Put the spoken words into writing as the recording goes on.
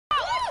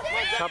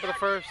Top of the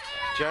first,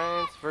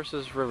 Giants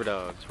versus River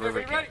Dogs.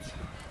 Rivercats.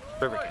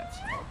 Rivercats.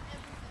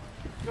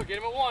 Go get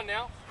him at 1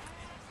 now.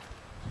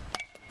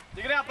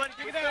 Dig it out, buddy.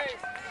 Dig it out.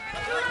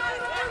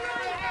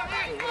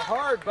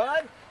 Hard,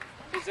 bud.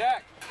 Hey,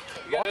 Zach.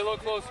 You got to be a little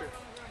closer.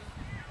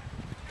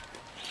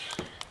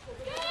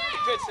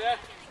 Good, Seth.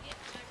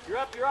 You're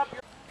up. You're up.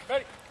 You're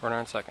ready. Runner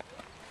on second.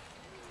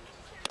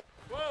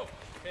 Whoa.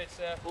 Hit,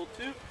 Seth. Hold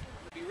 2.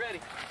 Be ready.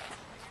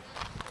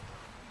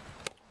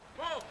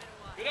 Whoa.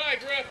 Good eye,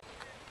 Griff.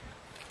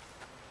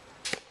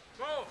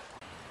 Whoa.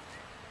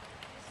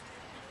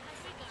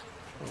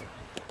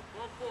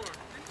 1-4.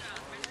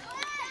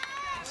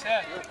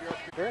 Seth. You're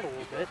prepared a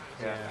little bit.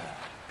 Yeah.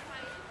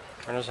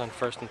 Runners on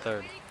first and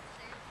third.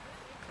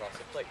 Cross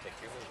the plate.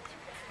 Take your move.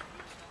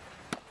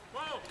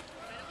 Whoa.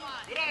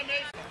 Good eye,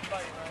 Mason.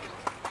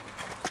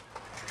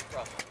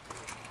 Cross.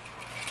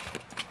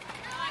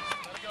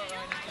 Let it go,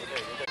 Ryan. You're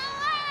there. You're there.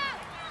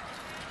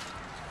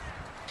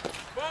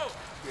 Whoa.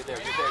 You're there.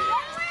 You're there.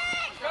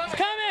 It's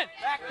coming!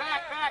 Back.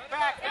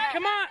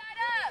 Come on!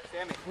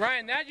 Sammy.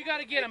 Ryan, that you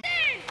gotta get him.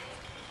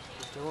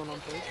 Is Dylan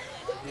on pace?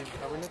 Is he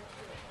covering it?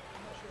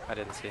 I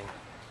didn't see him.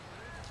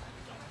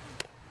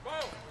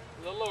 Whoa.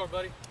 A little lower,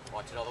 buddy.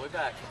 Watch it all the way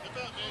back.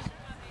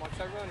 Watch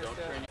that runner,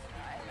 Seth.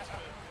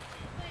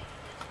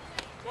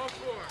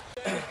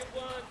 1-4.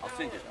 I'll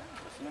send you that.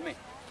 Listen to me.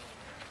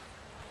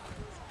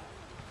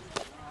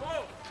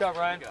 Whoa. Good job,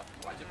 Ryan. Go.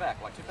 Watch it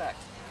back. Watch it back.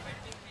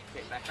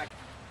 Okay, back.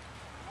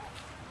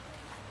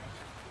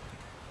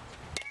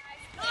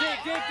 Dig,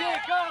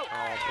 go!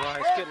 Oh,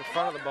 Bryce, get in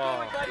front of the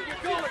ball.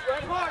 Get going,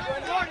 run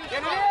hard,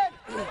 get it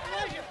in!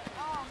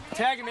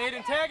 Tag him,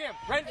 Aiden, tag him!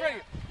 Right in front of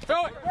you!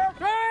 Throw it!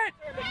 Throw it!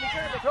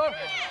 Throw it!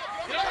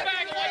 Get on the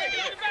bag, Elijah!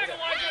 Get on the bag,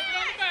 Elijah! Get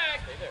on the bag!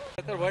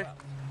 Get that away.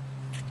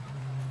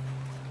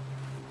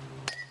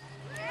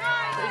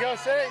 There you go,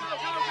 Shane!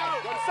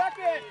 Go to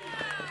second!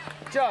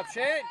 Good job,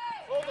 Shane!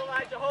 Hold,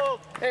 Elijah, hold.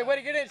 Hey, way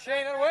to get in,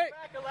 Shane, out of the way!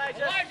 Back,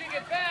 Elijah. Elijah,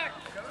 get back!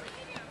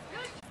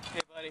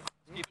 Okay, buddy,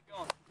 keep it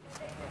going.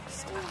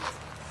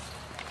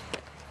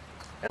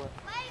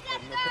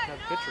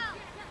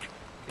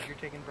 Because you're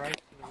taking Bryce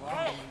to the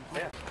wrong.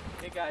 Yeah.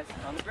 Hey guys,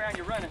 on the ground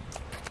you're running.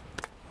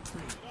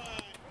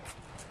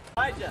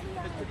 Elijah,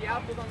 just put the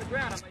outfield on the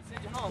ground, I might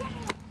send you home.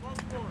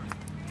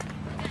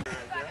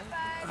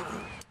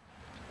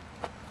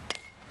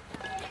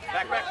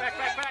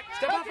 Back.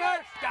 Step up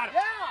first. Got it.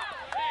 Yeah.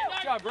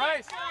 Good job,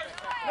 Bryce.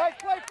 Nice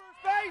play,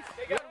 first base.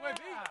 Good way,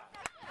 B.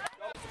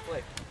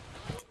 Play.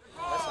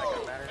 That's not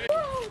gonna matter.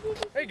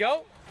 There you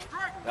go.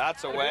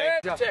 That's a way.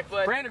 Check,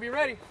 bud. Brandon, be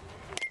ready.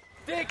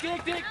 Dig.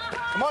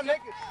 Come on,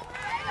 Nick.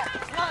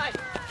 Slide.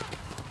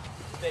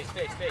 Stay.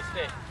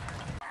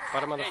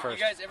 Bottom of the Hey, first.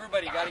 you guys,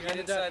 everybody, got to get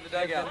inside the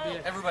dugout.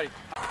 Everybody.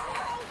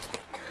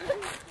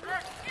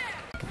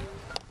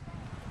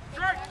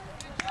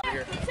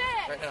 Here,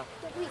 right now.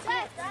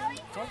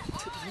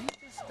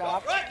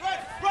 Stop. Run!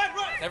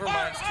 Never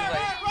mind, it's too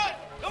late.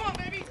 Come on,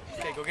 baby.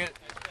 Okay, go get it.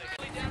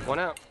 1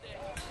 out.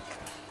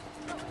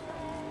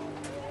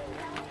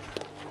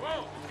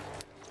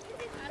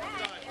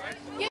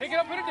 Pick it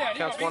up, put it down.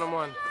 Counts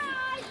 1-1.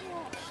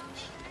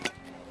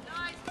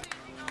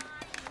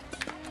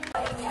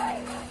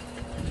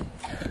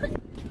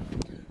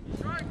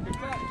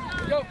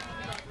 Go.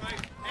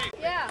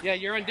 Yeah,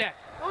 you're on deck.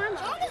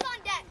 Jonas on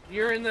deck.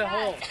 You're in the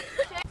hole.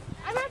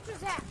 I'm after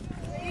Zach.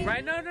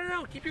 Right?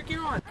 No. Keep your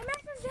gear on. I'm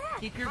after Zach.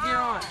 Keep your gear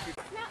on.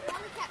 Not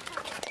Rivercat.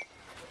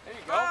 There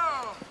you go.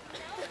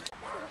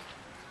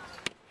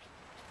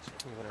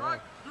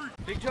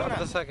 Big Top of the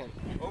Jonah. second.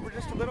 Over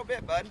just a little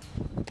bit, bud.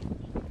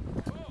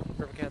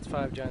 Rivercats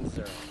 5, Giants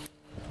 0.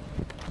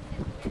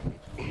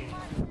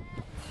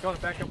 Go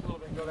back up a little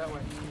bit and go that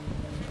way.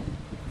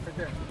 Right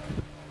there.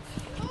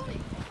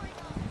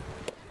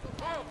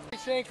 Hey,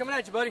 Shane, coming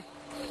at you, buddy.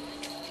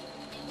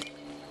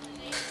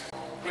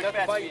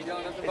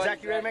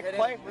 Zach, you ready to make a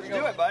play? Let's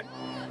do it, bud.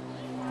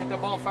 Get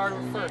that ball fired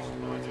over first.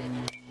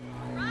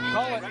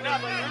 Call it. Run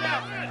out, buddy, run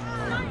out.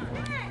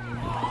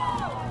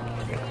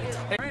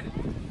 Hey, Brandon.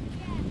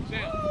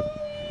 Sam.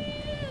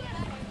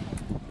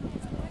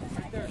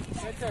 Right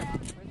there.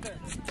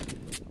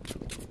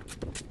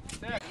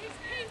 There.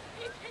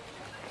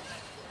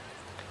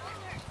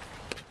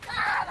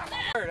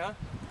 Third, huh?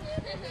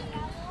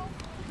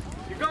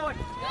 You're going.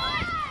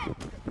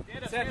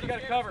 Seth, you got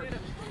to cover. Buddy,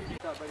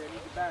 I need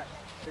you back.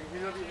 Take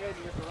it over your head.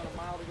 You have to run a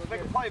mile to go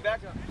Make a play, back.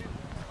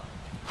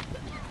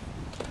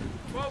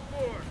 12-4.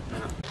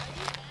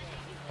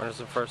 Runners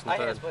on first and High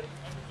third. hands, buddy.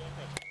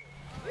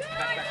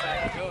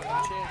 Back. Go. Oh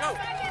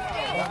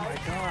my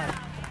God.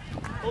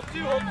 Hold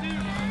two.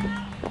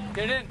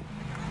 Get it in.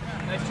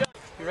 Nice job.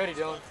 You ready,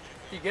 Dylan?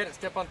 If you get it,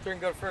 step on third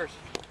and go first.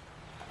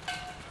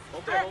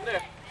 Hold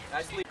there.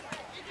 Nice lead.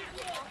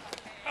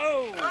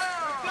 Oh!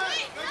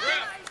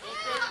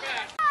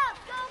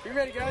 Be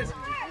ready, guys.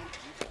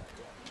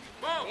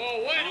 Whoa,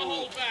 way to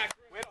hold back.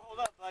 Way to hold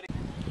up, buddy.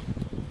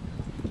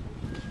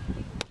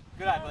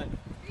 Good eye, bud.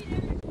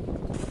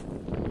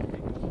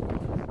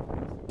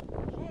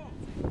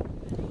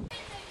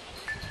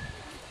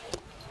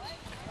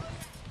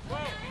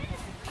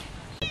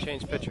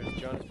 change pitchers.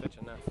 Jonah's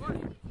pitching now.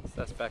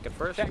 Seth's back at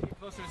first. Get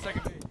closer to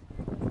second base.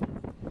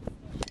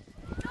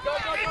 Go,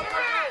 go, go, go, go!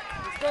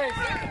 Space!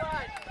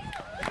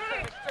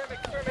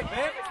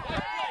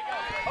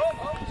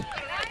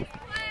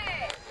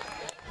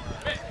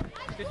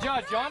 Good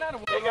job, Jonah.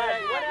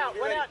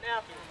 One out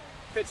now.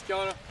 Pitch,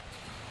 Jonah.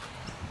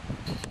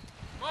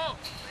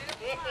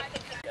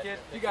 Kid,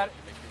 you got it.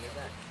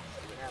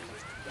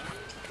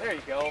 There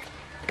you go.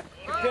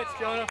 Good pitch,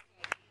 Jonah.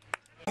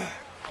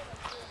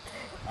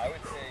 I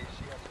would say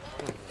she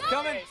has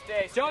Coming.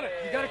 Jonah,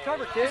 you got to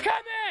cover, kid. He's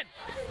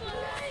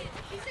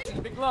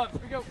coming! Big gloves.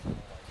 Here we go.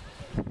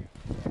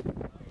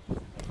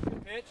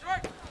 Good pitch.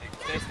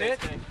 Stay.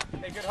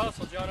 Hey, good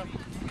hustle, Jonah.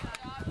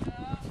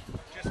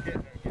 just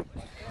getting her.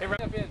 Hey,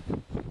 right up in.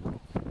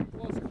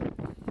 Closer.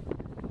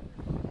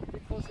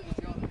 Get closer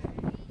to Jonah.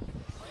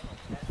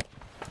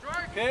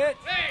 Pitch.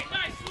 Hey,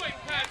 nice swing,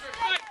 Patrick.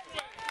 Nice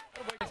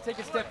swing. Just take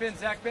a step in,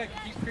 Zach back.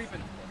 Keep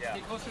creeping. Yeah.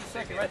 Get closer to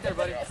second. Right there,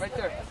 buddy. Right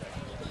there.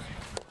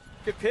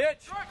 Good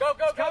pitch. Go,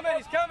 go, go. He's coming.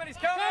 He's coming. He's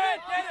Get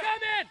him.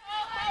 coming!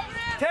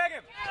 Tag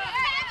him.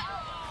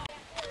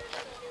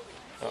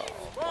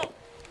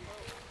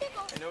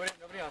 Hey,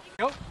 nobody on.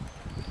 Go.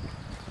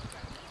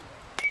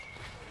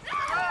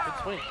 Good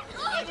swing.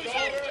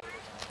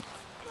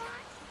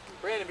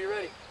 Brandon, be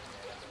ready.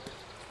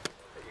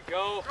 There you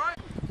go.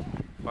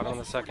 Bottom of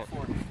the second. Go,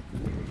 John.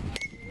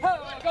 You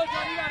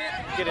got it.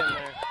 Get in there.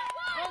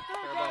 Run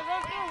through, John.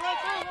 Run through.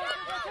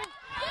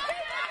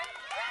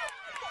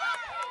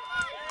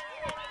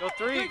 Go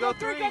three. Go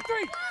three. Go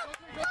three.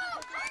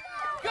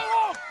 Go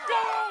home. Go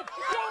home.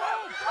 Go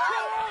home. Go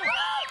home.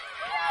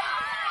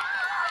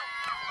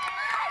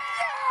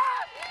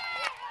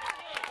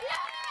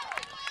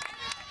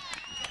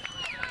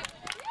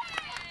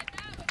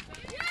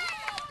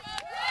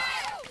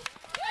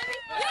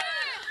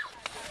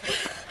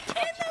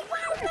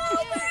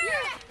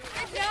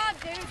 Good job,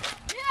 dude.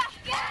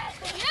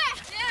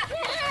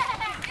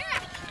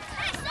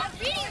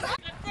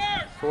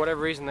 For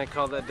whatever reason, they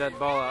called that dead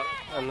ball out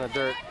on the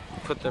dirt.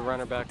 Put the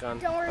runner back on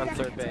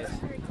third base.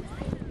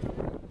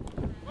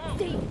 I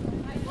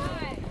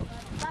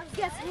was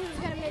guessing he was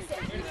going to miss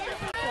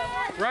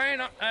it.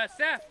 Ryan,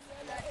 Seth,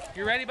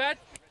 you ready, bud?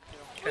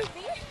 Yeah.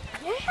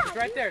 It's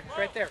right there. It's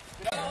right there.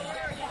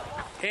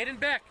 Hayden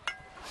Beck.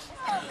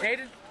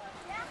 Hayden,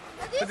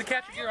 put the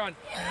catcher gear on.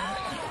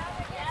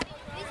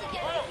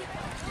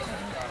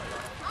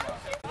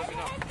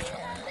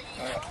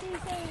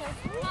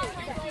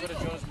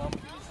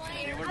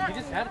 He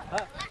just had a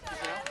putt.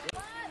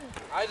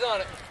 Eyes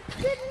on it.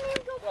 Didn't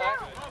even go back.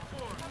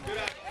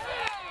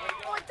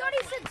 Oh, I thought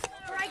he said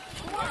strike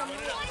one.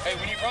 Hey,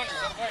 when you run,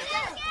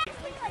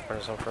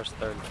 Runners on first,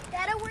 third.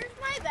 Dada, where's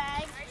my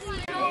bag?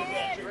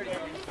 ready.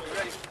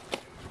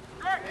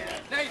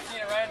 Now you see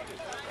it, Ryan.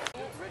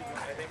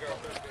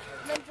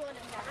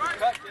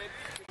 Cut, kid.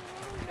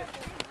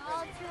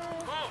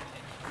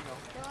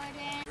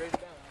 Ready.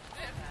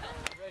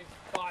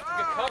 Oh, it's a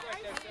good cut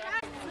right there,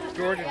 Seth.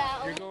 Jordan,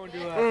 you're going to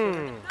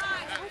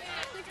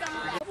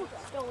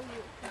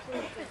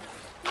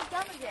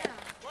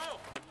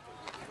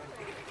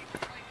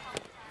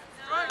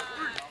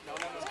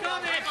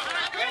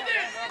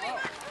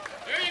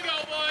There you go,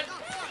 bud.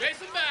 Chase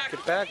him back.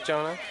 Get back,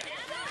 Jonah.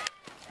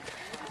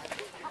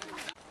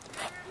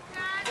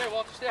 Hey,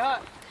 Walter, stay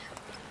hot.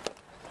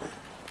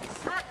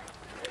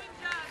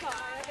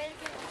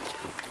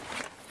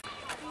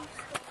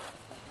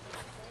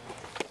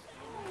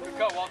 Good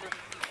cut, Walter.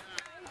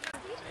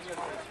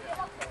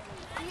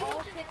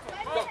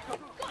 Go.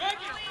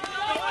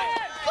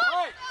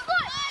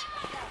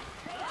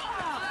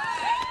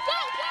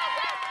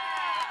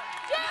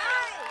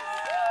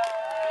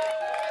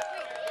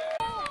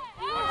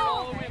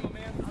 Follow him, my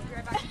man.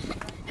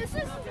 This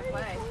is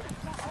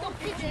still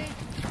PJ.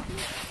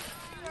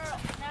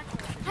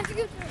 Have to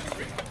go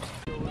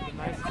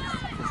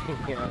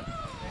Yeah.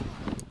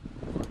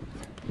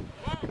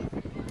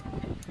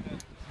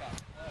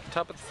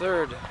 Top of the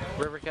third.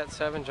 Rivercats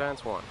 7,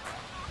 Giants 1.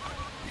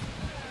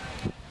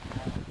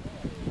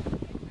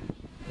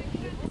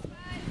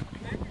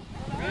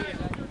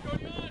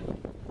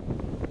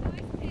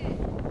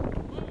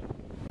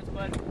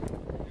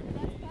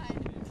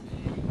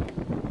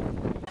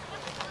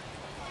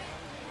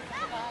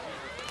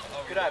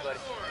 Good eye, buddy.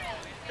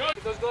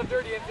 Get those gloves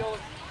dirty, infielder.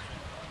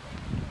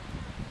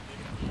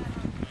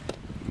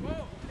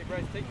 Hey,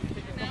 Bryce, take a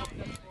couple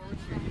steps forward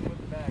so you can put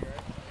the bag, all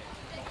right?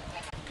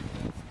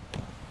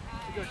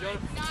 Here you go, Jonah.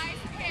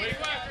 Where you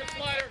at for the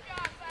slider?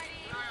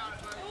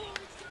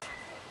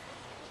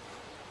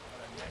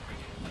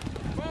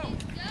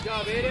 Good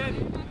job, Aiden.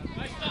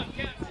 Nice stuff,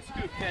 Captain.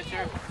 Scoop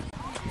catcher.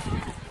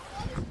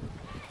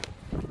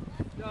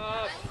 Good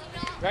job.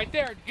 Right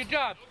there. Good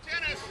job.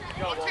 Good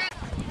job, Walter.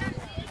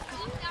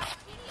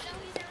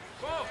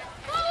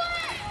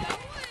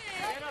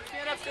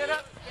 Stand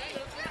up.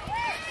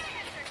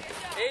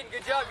 Aiden,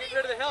 good job getting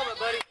rid of the helmet,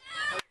 buddy.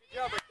 Good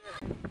job right there.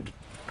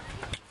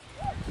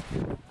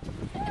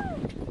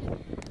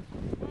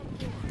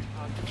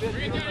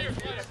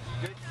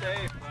 Good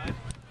save, bud.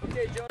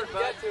 Okay, Jordan,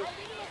 got to.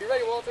 Be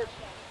ready, Walter.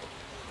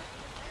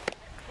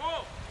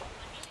 Whoa.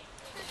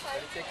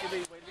 Ready to take your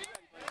lead. Way to be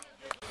ready, buddy.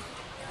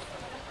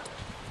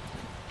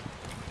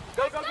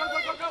 Go, go, go, go,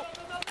 go, go.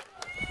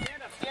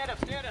 Stand up, stand up,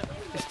 stand up.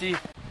 Steve.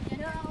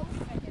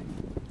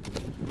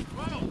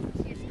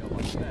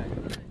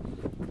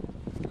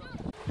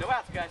 No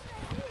outs, guys.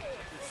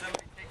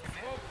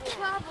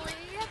 Probably.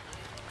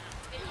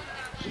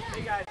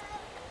 Hey, guys.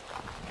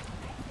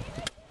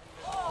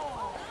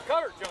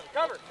 Cover, John,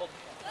 cover. Hold.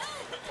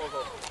 Hold,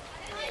 hold.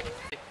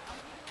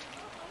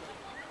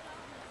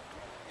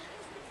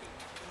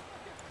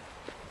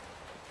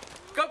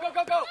 Go, go,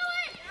 go, go.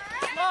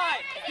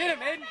 Slide. Get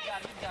him, Aiden.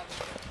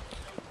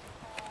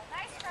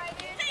 Nice try,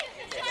 dude.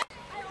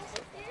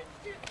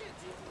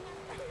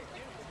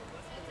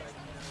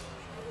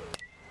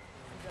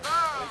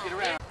 Get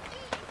around.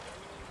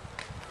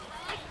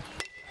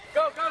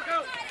 Go, go,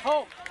 go.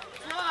 Home.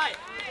 Slide.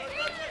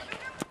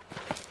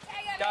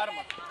 Got him.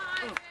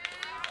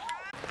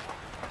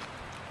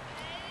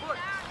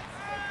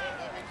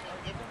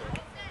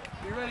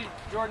 You ready,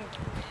 Jordan?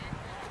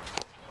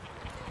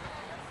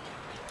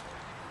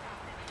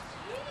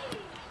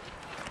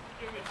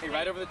 Hey,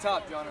 right over the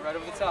top, John. Right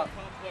over the top.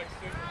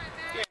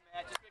 Here,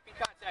 Matt. Just making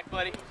contact,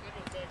 buddy.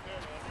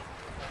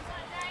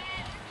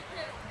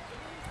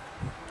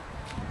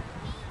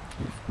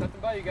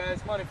 Nothing by you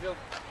guys. Come on, infield.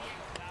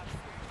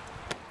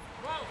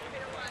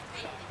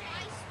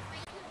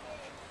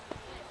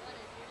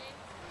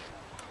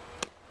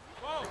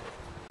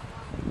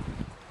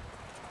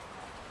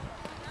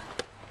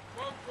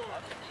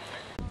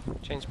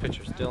 Change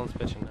pitchers. Dylan's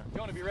pitching now.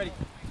 Jonah, be ready.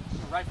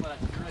 Rifle it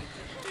at you. Be ready.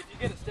 If you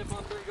get it, step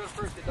on through and go to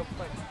first. Get double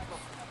play.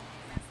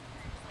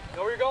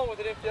 Know where you're going with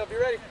it, infield. Be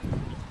ready.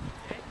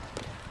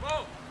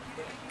 Whoa!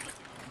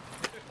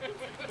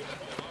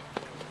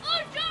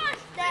 Oh, Josh!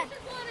 Dad.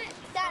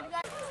 Dad,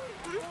 got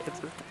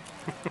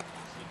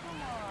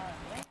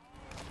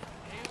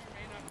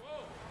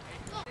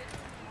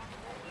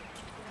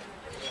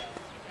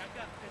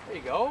There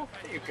you go.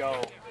 There you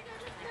go.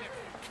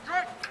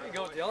 There you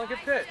go, Dylan. Good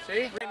pitch.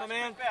 See? Ready, my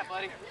man.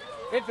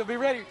 Infield, be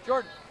ready.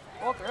 Jordan.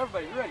 Walter,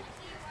 everybody, be ready.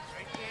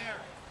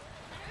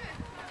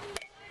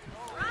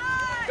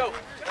 Go.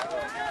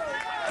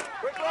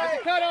 Quick play. Hit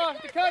the cutoff.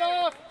 Hit the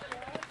cutoff.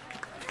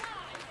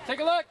 Take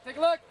a look. Take a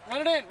look.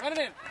 Run it in. Run it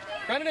in.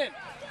 Run it in.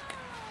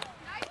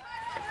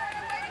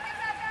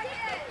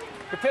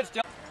 Good pitch,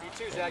 Dylan. Me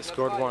too, Zach. He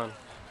scored one.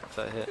 That's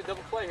that hit. Good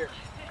double play here.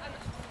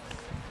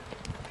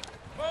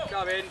 Good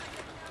job, Aiden.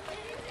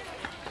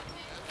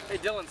 Hey,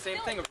 Dylan, same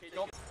thing, okay?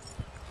 Don't.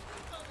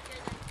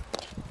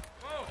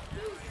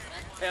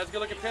 Hey, that's a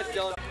good looking pitch,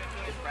 Dylan.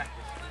 Good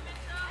practice.